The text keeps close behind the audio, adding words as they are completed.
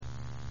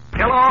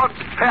Kellogg's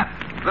Pep,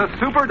 the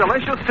super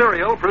delicious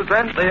cereal,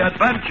 presents The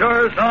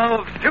Adventures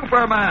of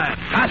Superman.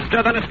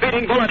 Faster than a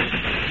speeding bullet.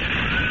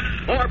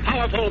 More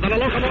powerful than a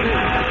locomotive.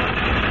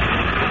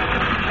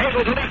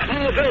 Able to leap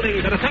tall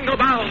buildings at a single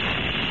bound.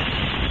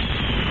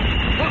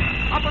 Look,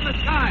 up in the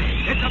sky.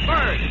 It's a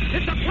bird.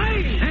 It's a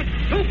plane.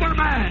 It's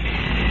Superman.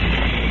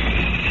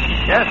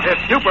 Yes,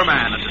 it's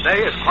Superman, and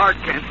today as Clark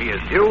Kent, he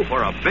is due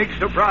for a big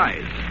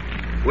surprise.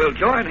 We'll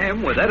join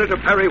him with Editor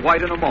Perry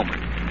White in a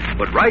moment.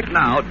 But right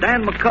now,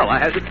 Dan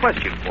McCullough has a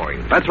question for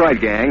you. That's right,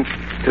 gang.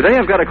 Today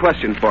I've got a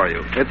question for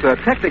you. It's a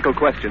technical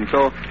question,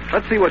 so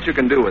let's see what you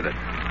can do with it.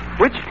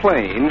 Which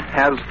plane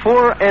has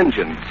 4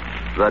 engines?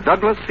 The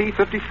Douglas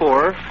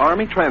C-54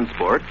 Army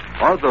Transport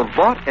or the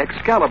Vought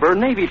Excalibur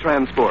Navy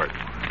Transport?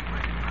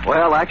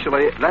 Well,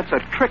 actually, that's a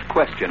trick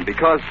question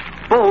because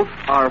both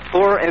are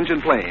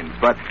 4-engine planes.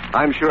 But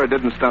I'm sure it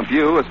didn't stump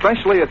you,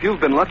 especially if you've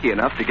been lucky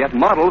enough to get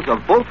models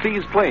of both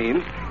these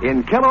planes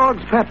in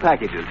Kellogg's Pep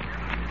packages.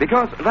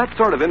 Because that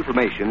sort of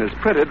information is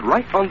printed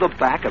right on the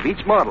back of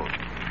each model.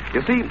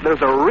 You see,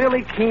 there's a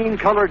really keen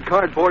colored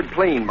cardboard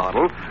plane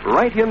model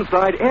right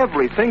inside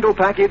every single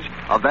package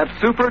of that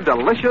super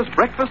delicious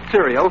breakfast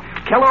cereal,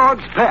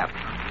 Kellogg's Pep.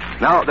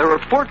 Now, there are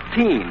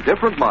 14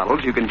 different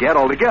models you can get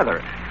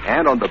altogether.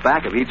 And on the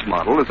back of each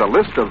model is a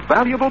list of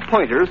valuable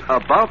pointers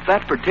about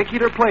that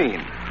particular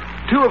plane.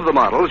 2 of the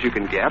models you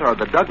can get are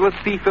the Douglas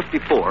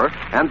C-54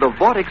 and the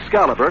Vought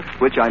Excalibur,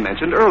 which I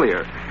mentioned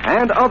earlier.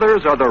 And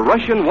others are the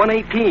Russian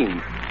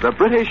 118, the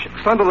British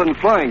Sunderland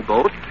Flying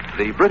Boat,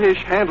 the British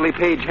Handley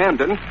Page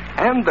Hampden,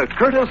 and the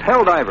Curtiss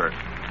Helldiver.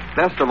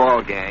 Best of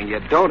all, gang, you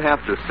don't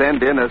have to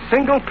send in a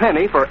single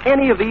penny for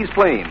any of these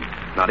planes,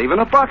 not even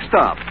a box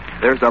top.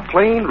 There's a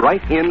plane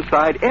right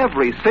inside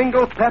every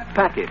single Pep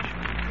package.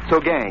 So,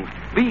 gang,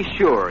 be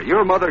sure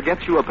your mother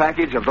gets you a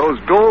package of those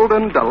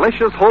golden,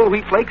 delicious whole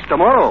wheat flakes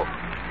tomorrow.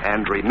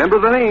 And remember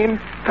the name,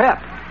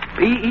 Pep,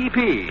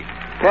 P-E-P.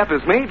 Pep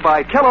is made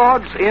by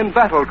Kellogg's in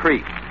Battle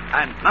Creek.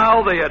 And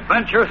now, the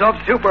Adventures of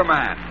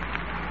Superman.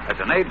 As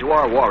an aid to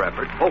our war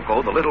effort,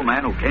 Poco, the little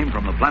man who came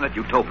from the planet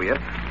Utopia,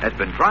 has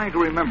been trying to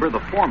remember the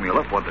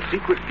formula for the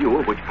secret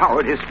fuel which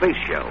powered his space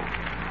shell.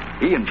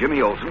 He and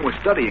Jimmy Olsen were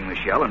studying the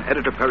shell in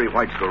Editor Perry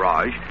White's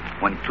garage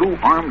when 2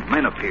 armed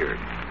men appeared.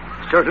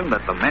 Certain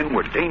that the men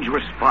were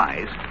dangerous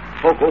spies,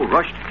 Poco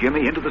rushed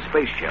Jimmy into the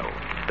space shell,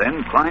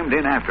 then climbed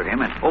in after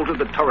him and bolted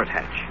the turret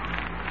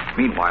hatch.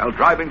 Meanwhile,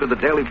 driving to the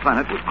Daily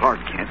Planet with Clark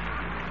Kent,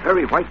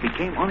 Perry White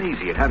became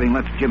uneasy at having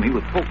left Jimmy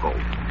with Poco,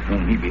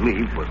 whom he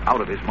believed was out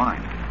of his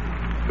mind.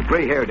 The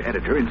gray-haired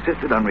editor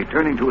insisted on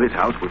returning to his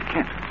house with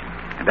Kent.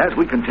 And as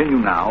we continue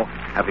now,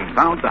 having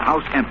found the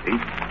house empty,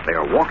 they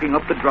are walking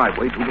up the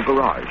driveway to the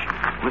garage.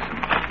 Listen.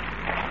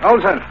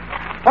 Olsen!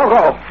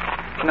 Poco!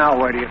 Now,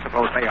 where do you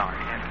suppose they are?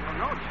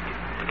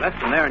 Left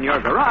them there in your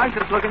garage.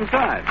 Let's look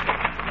inside.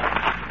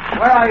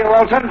 Where are you,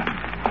 Olsen?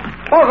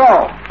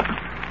 Poco!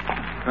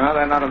 No,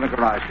 they're not in the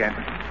garage, Kent.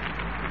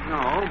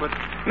 No, but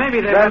maybe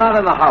They're not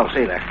in the house,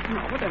 either.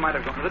 No, but they might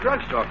have gone to the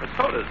drugstore for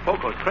sodas.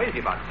 Poco's crazy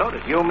about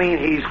sodas. You mean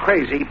he's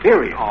crazy,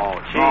 period? Oh,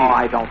 gee. No,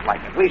 I don't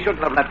like it. We shouldn't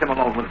have left him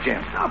alone with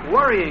Jim. Stop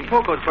worrying.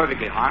 Poco's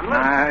perfectly harmless.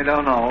 I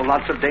don't know.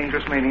 Lots of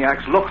dangerous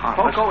maniacs look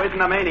harmless. Poco isn't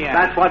a maniac.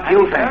 That's what and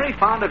you he's think. very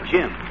fond of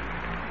Jim.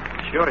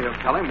 Sure, he'll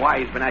tell him why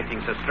he's been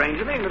acting so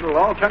strangely, and it'll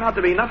all turn out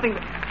to be nothing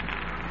but...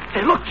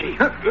 Say, look, Chief.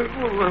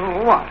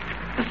 What?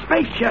 The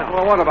space shell.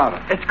 Well, what about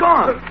it? It's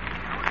gone.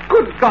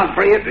 Good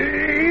Godfrey, it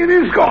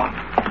is gone.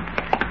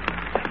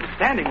 It's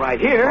standing right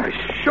here.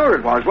 Why, sure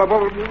it was. What,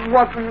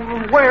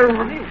 where?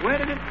 Where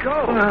did it go?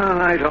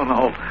 I don't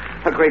know.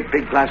 A great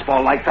big glass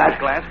ball like that.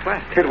 Glass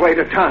plastic. It weighed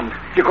a ton.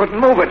 You couldn't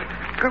move it.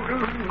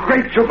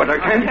 Great Jupiter,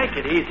 Kent. Take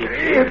it easy,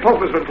 Chief.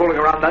 Poco's been fooling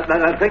around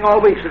that thing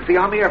all week since the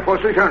Army Air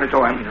Force returned it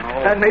to him. No.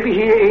 And maybe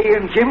he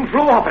and Jim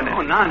flew off in it.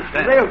 Oh,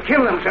 nonsense. They'll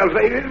kill themselves.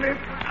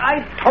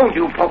 I told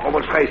you Poco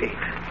was crazy.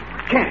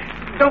 Kent,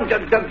 don't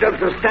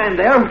just stand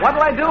there.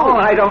 What'll I do? Oh,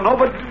 I don't know,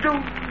 but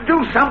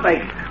do something.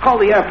 Call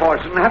the Air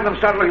Force and have them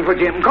start looking for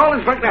Jim. Call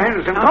Inspector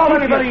Henderson. Now, Call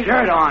keep anybody. your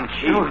shirt on,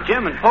 Chief. No.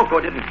 Jim and Poco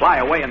didn't fly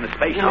away in the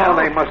space No, shell.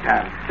 they must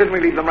have. Didn't we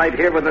leave them right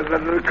here with the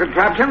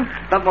contraption?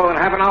 Not more than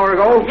half an hour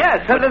ago?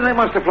 Yes. Then they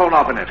must have flown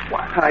off in it.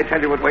 I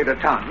tell you, it weighed a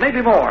ton.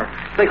 Maybe more.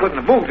 They couldn't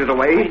have moved it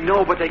away. I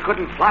know, but they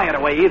couldn't fly it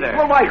away either.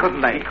 Well, why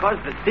couldn't they? Because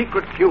the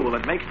secret fuel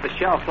that makes the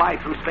shell fly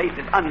through space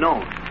is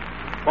unknown.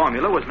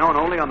 Formula was known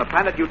only on the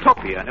planet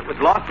Utopia, and it was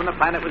lost when the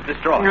planet was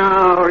destroyed.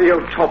 Oh,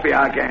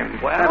 Utopia again.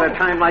 Well- At a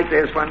time like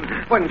this,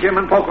 when Jim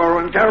and Poco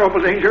are in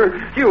terrible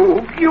danger,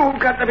 you've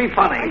got to be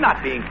funny. I'm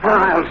not being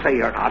funny. I'll say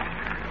you're not.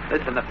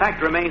 Listen, the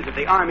fact remains that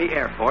the Army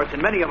Air Force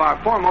and many of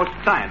our foremost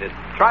scientists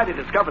tried to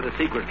discover the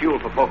secret fuel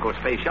for Poco's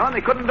space shell, and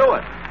they couldn't do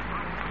it.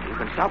 You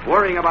can stop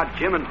worrying about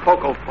Jim and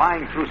Poco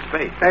flying through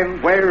space.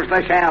 Then where's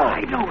the shell?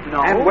 I don't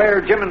know. And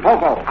where's Jim and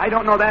Poco? I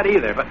don't know that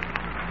either, but...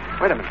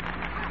 Wait a minute.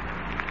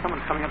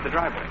 Someone's coming up the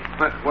driveway.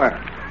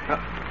 Where?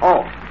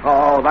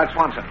 Oh, that's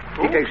Swanson.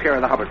 He takes care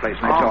of the Hubbard place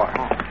next door.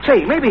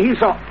 Say, maybe he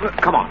saw...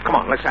 Come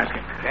on, let's ask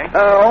him. Okay.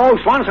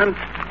 Swanson.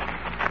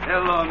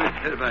 Hello,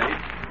 Mr.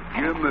 Bates.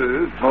 You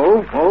moved.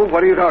 Oh,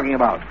 what are you talking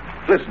about?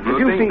 Listen, did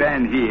you Moving see...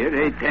 van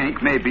here. I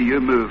think maybe you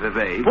move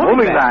away.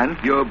 Moving van?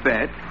 You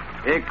bet.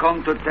 He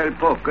come to tell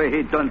Poker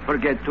he don't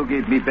forget to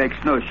give me back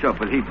snow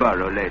shovel he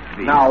borrowed last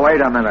week. Now, wait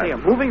a minute. Hey, a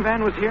moving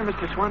van was here,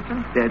 Mr.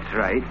 Swanson? That's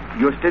right.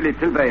 Just a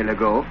little while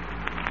ago.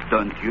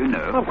 Don't you know?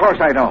 Of course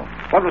I don't.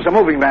 What was the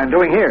moving van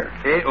doing here?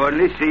 I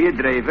only see you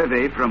drive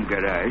away from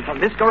garage. From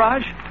this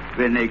garage?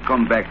 When they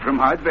come back from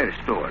hardware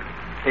store.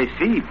 I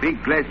see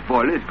big glass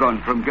ball is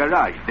gone from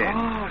garage then.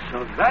 Oh,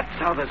 so that's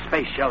how the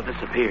space shell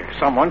disappeared.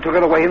 Someone took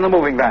it away in the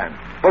moving van.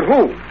 But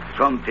who?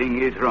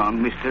 Something is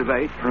wrong, Mr.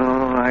 White.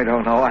 Oh, I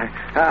don't know.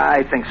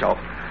 I think so.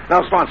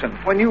 Now, Swanson,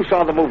 when you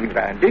saw the moving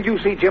van, did you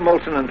see Jim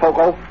Olson and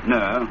Poco?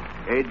 No,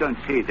 I don't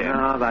see them.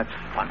 No, that's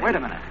funny. Wait a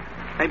minute.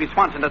 Maybe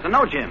Swanson doesn't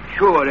know Jim.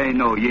 Sure, I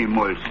know Jim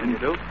Olson. You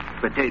do?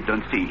 But I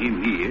don't see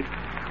him here.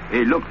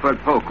 I look for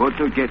Poco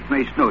to get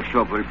my snow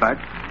shovel back.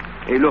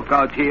 I look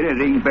out here and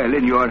ring bell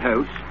in your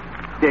house.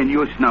 Then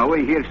just now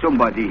I hear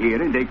somebody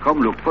here and they come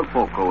look for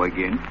Poco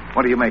again.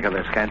 What do you make of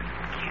this, Kent?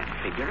 Can't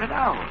figure it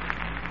out.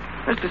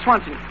 Mr.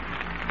 Swanson,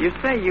 you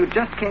say you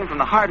just came from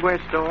the hardware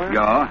store?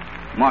 Yeah,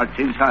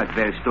 Martin's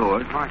hardware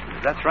store.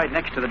 Martin's. That's right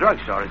next to the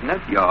drugstore, isn't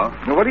it? Yeah,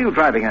 Now, what are you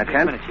driving at, Just a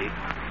Kent? minute, Chief.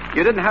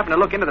 You didn't happen to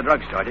look into the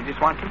drugstore, did you,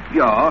 Swanson?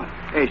 yeah.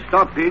 I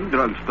stopped in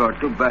drugstore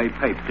to buy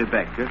pipe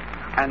tobacco.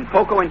 And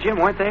Poco and Jim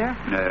weren't there?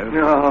 No.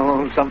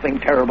 No, something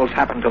terrible's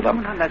happened to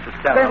them. Not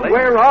necessarily. Then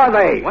where are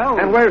they? Well-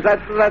 And where's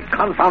that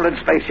confounded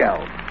space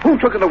shell? Who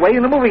took it away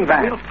in the moving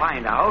van? We'll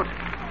find out.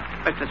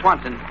 Mr.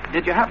 Swanson,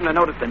 did you happen to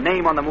notice the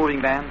name on the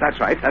moving van? That's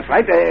right.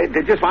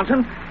 Did you,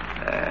 Swanson?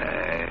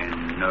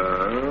 No,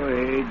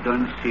 I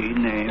don't see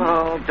name.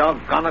 Oh,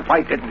 doggone it.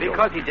 Why didn't you?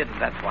 Because he didn't,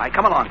 that's why.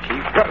 Come along,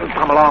 Chief.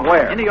 Come along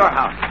where? Into your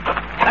house.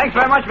 Thanks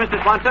very much,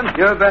 Mr. Swanson.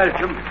 You're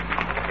welcome.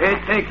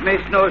 Take my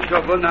snow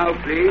shovel now,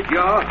 please.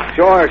 Yeah?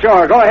 Sure.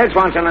 Go ahead,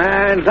 Swanson,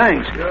 and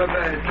thanks. You're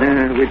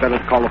welcome. We'd better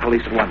call the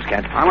police at once,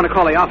 Kent. I want to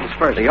call the office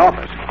first. The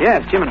office?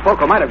 Yes, Jim and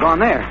Poco might have gone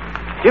there.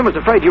 Jim was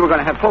afraid you were going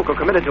to have Poco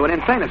committed to an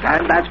insane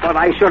asylum. And that's what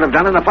I should have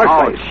done in the first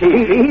Oh, place.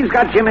 gee. He's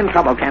got Jim in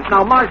trouble, Kent.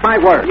 Now, mark my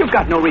words. You've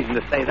got no reason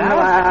to say that. Well,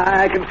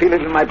 I can feel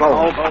it in my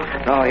bones. Oh,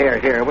 Oh,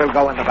 here. We'll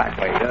go in the back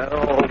way.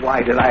 Oh,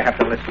 why did I have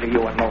to listen to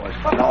you and Lois?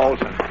 No,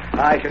 Olson.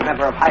 I should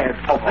never have hired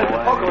Poco.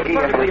 Poco is He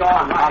perfectly is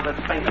all right. on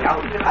the space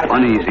out.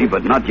 Uneasy,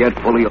 but not yet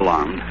fully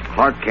alarmed,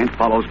 Clark Kent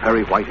follows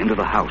Perry White into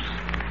the house.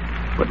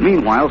 But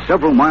meanwhile,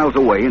 several miles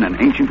away in an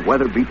ancient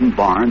weather-beaten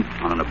barn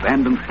on an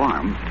abandoned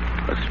farm,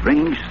 a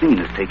strange scene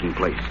is taking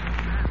place.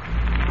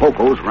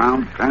 Poco's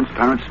round,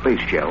 transparent space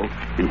shell,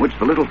 in which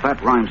the little fat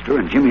rhymester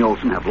and Jimmy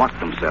Olsen have locked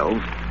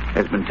themselves,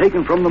 has been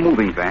taken from the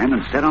moving van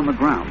and set on the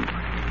ground.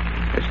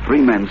 As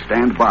three men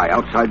stand by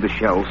outside the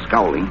shell,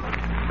 scowling,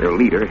 their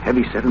leader,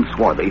 heavy-set and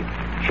swarthy,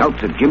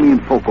 shouts at Jimmy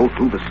and Poco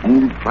through the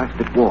smooth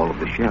plastic wall of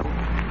the shell.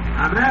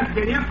 I'm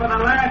asking you for the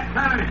last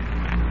time.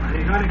 Are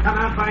you going to come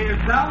out by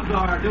yourselves,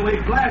 or do we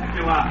blast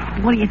you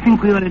out? What do you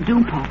think we ought to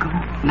do, Poco?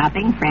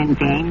 Nothing, friend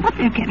James. But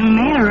they're getting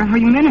madder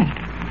every minute.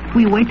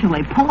 We wait till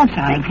they pull us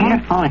out of here. They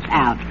can't pull us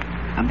out.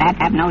 Of that,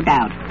 have no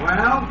doubt.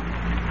 Well,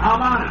 how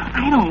about it?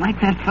 I don't like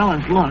that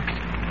fellow's looks.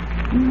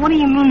 What do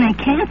you mean they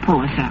can't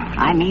pull us out?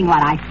 I mean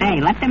what I say.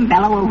 Let them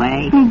bellow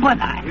away. But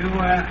I...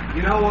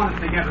 You don't want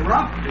us to get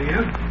rough, do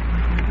you?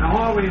 Now,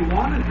 all we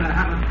want is to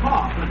have a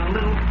talk with a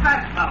little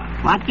fat fellow.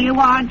 What do you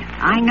want?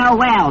 I know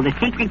well. The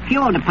secret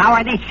fuel to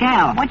power this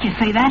shell. What'd you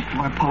say that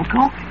for,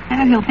 Poco?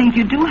 Now he'll think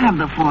you do have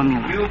the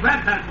formula. You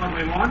bet that's what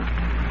we want.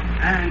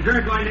 And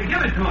you're going to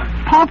give it to us.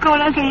 Poco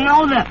doesn't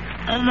know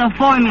the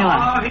formula.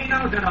 Oh, he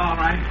knows it all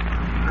right.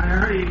 I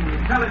heard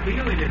him tell it to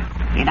you, he did.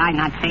 Did I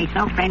not say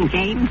so, friend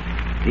James?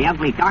 The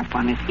ugly dark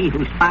one is he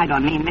who spied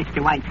on me in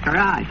Mr. White's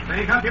garage.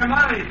 Make up your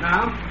minds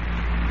now.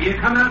 Do you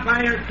come out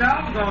by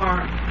yourselves,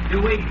 or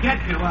do we get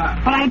you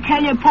up? But I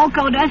tell you,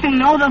 Poco doesn't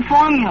know the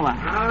formula.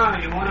 Oh,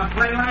 you want to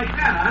play like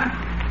that,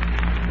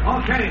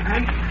 huh? Okay,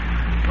 Hank.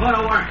 Go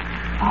to work.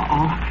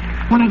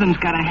 Uh-oh. One of them's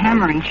got a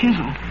hammer and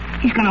chisel.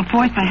 He's going to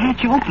force the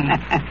hatch open.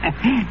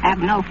 Have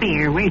no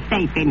fear. We're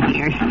safe in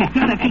here.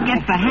 Not if he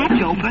gets the hatch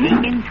open. He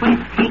can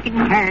twist, he can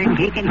turn,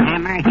 he can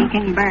hammer, he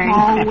can burn.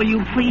 Oh, will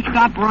you please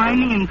stop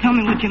rhyming and tell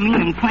me what you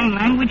mean in plain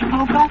language,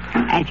 Poco?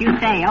 As you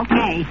say,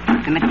 okay.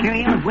 The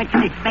material of which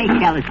this space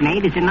shell is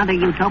made is another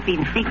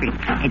utopian secret.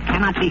 It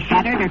cannot be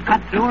shattered or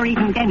cut through or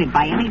even dented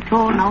by any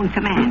tool known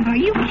to man. Are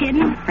you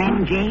kidding?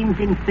 Friend James,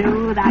 in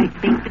sooth, I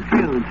speak the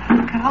truth.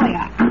 Golly,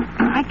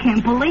 I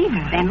can't believe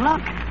it. Then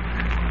look.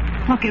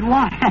 Look at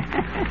what?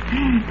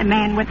 The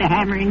man with the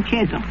hammer and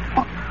chisel.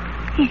 Oh,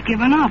 he's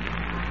given up.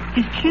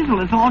 His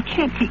chisel is all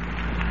chipped.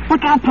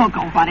 Look out,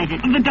 Poco. What is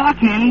it? The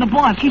dark man and the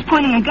boss. He's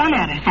pointing a gun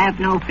at us. Have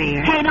no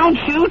fear. Hey, don't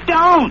shoot.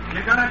 Don't.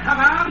 You gonna come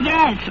out?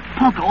 Yes.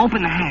 Poco,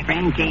 open the hatch.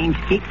 Friend James,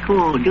 keep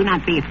cool. Do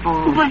not be a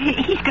fool. But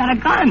he's got a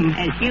gun.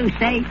 As you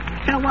say,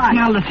 so what?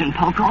 Now listen,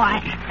 Poco,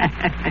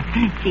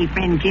 See,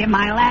 friend Jim,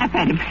 I laugh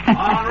at him.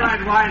 All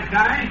right, wise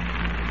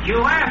guy. You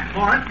asked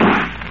for it.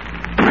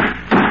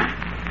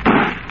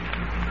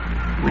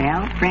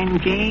 Well,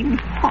 friend James?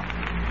 Oh,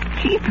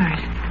 jeepers.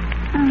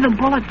 The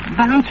bullets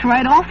bounce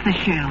right off the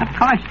shell. Of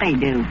course they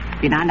do.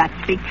 Did I not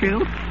speak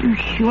true? You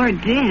sure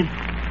did.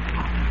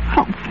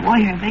 Oh, boy,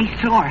 are they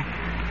sore.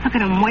 Look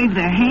at them wave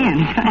their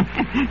hands.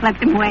 Let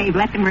them wave.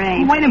 Let them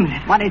rave. Wait a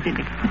minute. What is it?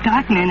 The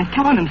dark man is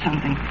telling them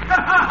something.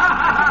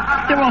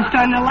 They're all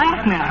starting to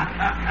laugh now.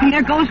 And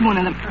there goes one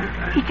of them.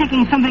 He's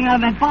taking something out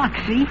of that box,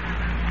 see?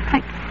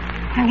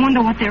 I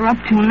wonder what they're up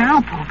to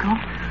now, Poco.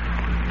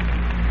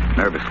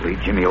 Nervously,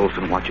 Jimmy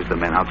Olsen watches the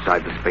men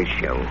outside the space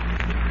shell.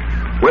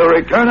 We'll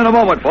return in a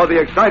moment for the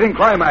exciting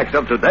climax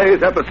of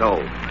today's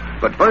episode.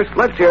 But first,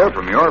 let's hear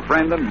from your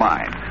friend and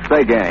mine.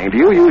 Say, gang, do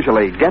you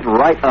usually get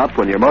right up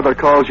when your mother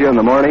calls you in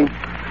the morning?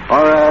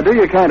 Or do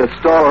you kind of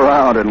stall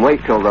around and wait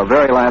till the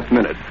very last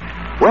minute?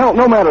 Well,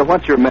 no matter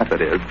what your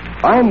method is,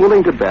 I'm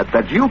willing to bet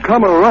that you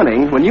come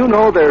a-running when you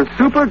know there's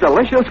super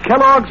delicious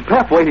Kellogg's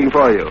Pep waiting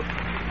for you.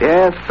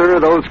 Yes, sir,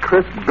 those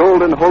crisp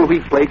golden whole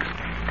wheat flakes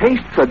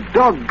taste so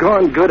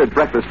doggone good at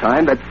breakfast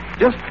time that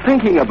just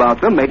thinking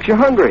about them makes you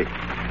hungry.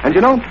 And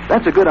you know,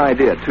 that's a good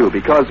idea, too,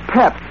 because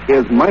Pep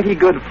is mighty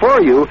good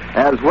for you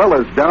as well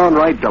as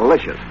downright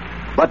delicious.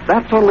 But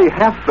that's only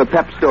half the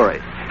Pep story.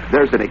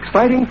 There's an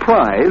exciting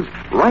prize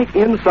right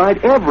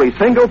inside every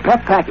single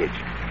Pep package.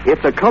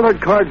 It's a colored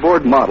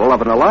cardboard model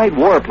of an Allied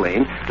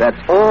warplane that's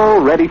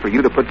all ready for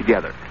you to put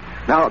together.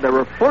 Now, there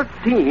are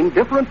 14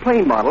 different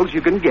plane models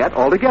you can get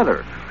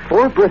altogether.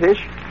 4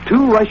 British,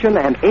 2 Russian,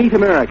 and 8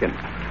 American.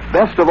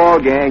 Best of all,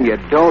 gang, you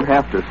don't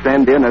have to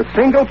send in a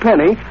single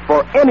penny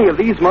for any of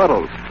these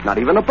models, not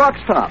even a box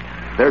top.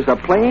 There's a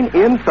plane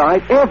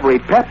inside every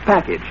Pep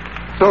package.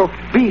 So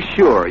be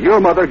sure your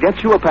mother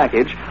gets you a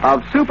package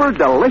of super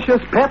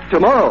delicious Pep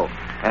tomorrow.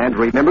 And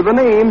remember the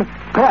name,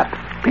 Pep,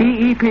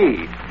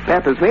 P-E-P.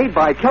 Pep is made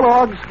by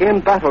Kellogg's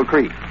in Battle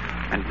Creek.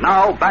 And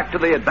now, back to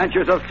the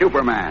adventures of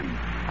Superman.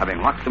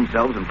 Having locked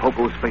themselves in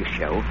Poco's space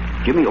shell,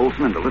 Jimmy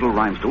Olsen and the little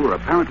rhymester were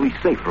apparently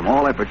safe from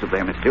all efforts of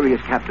their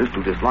mysterious captors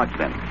to dislodge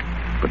them.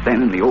 But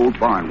then, in the old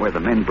barn where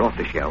the men brought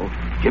the shell,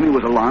 Jimmy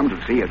was alarmed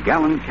to see a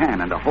gallon can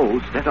and a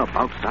hose set up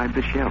outside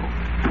the shell.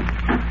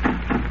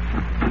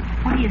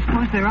 What do you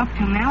suppose they're up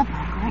to now,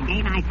 Poco?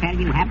 Again, I tell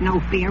you, have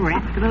no fear. We're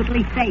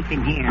absolutely safe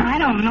in here. I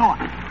don't know.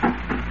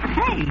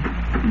 Hey,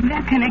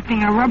 they're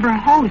connecting a rubber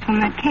hose from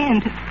that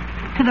can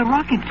to the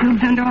rocket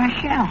tubes under our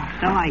shell.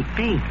 So I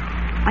see.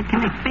 What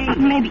can it be?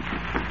 Maybe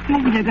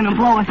they're going to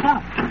blow us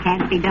up. It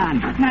can't be done.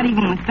 Not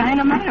even with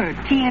dynamite or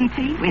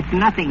TNT? With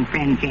nothing,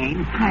 friend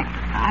James.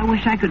 I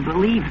wish I could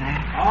believe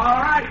that. All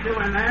right, you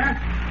in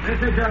there. This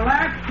is your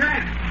last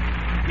chance.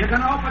 You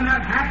can open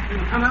that hatch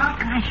and come out.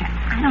 Gosh,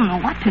 I don't know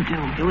what to do.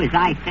 Do as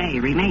I say.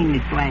 Remain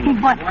this way.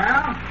 But...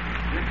 Well,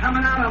 you're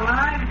coming out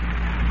alive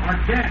or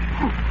dead?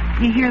 Oh,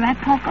 you hear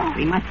that, Poco?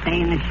 We must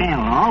stay in the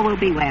shell. All will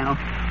be well.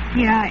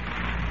 Yeah,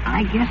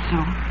 I guess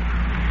so.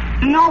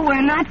 No,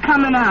 we're not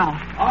coming out.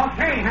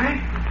 Okay, Hank.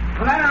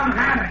 Let them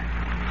have it.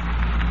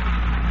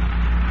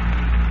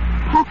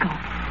 Poco,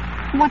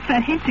 what's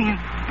that hissing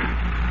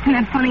and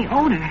that funny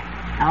odor?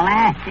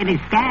 Alas, it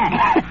is gas.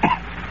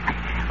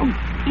 Oh,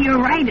 you're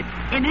right.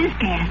 It is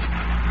gas.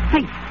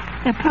 Hey,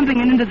 they're pumping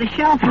it into the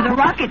shell through the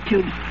rocket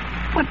tubes.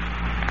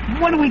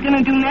 What are we going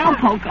to do now,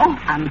 Poco?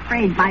 I'm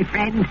afraid, my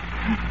friend,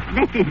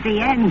 this is the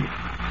end.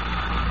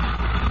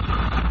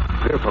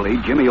 Fearfully,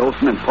 Jimmy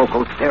Olsen and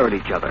Poco stare at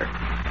each other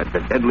as the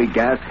deadly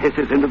gas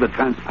hisses into the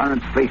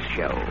transparent space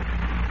shell.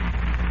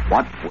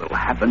 What will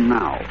happen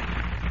now?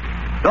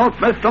 Don't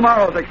miss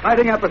tomorrow's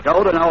exciting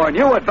episode in our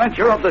new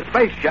adventure of the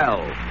space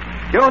shell.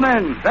 Tune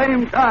in,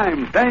 same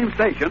time, same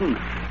station,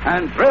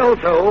 and thrill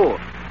to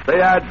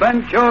the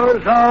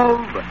adventures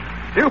of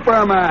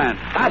Superman.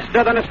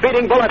 Faster than a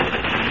speeding bullet.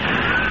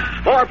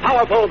 More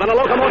powerful than a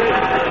locomotive.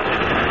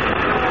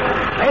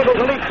 Able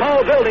to leap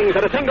tall buildings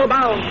at a single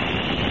bound.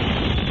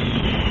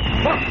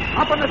 Look,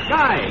 up in the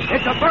sky.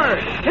 It's a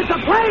bird. It's a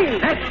plane.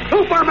 It's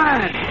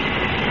Superman.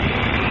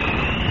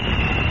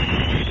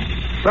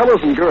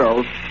 Fellows and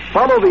girls,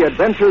 follow the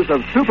adventures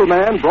of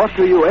Superman brought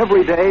to you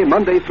every day,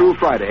 Monday through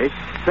Friday,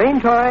 same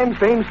time,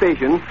 same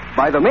station,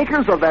 by the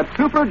makers of that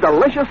super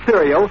delicious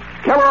cereal,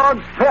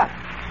 Kellogg's Pep.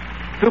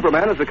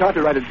 Superman is a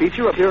copyrighted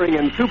feature appearing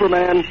in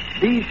Superman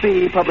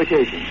DC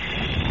publications.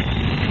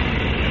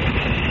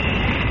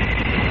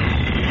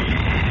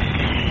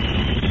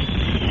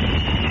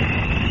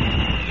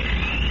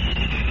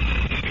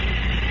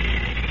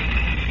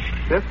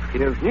 This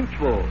is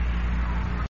Mutual.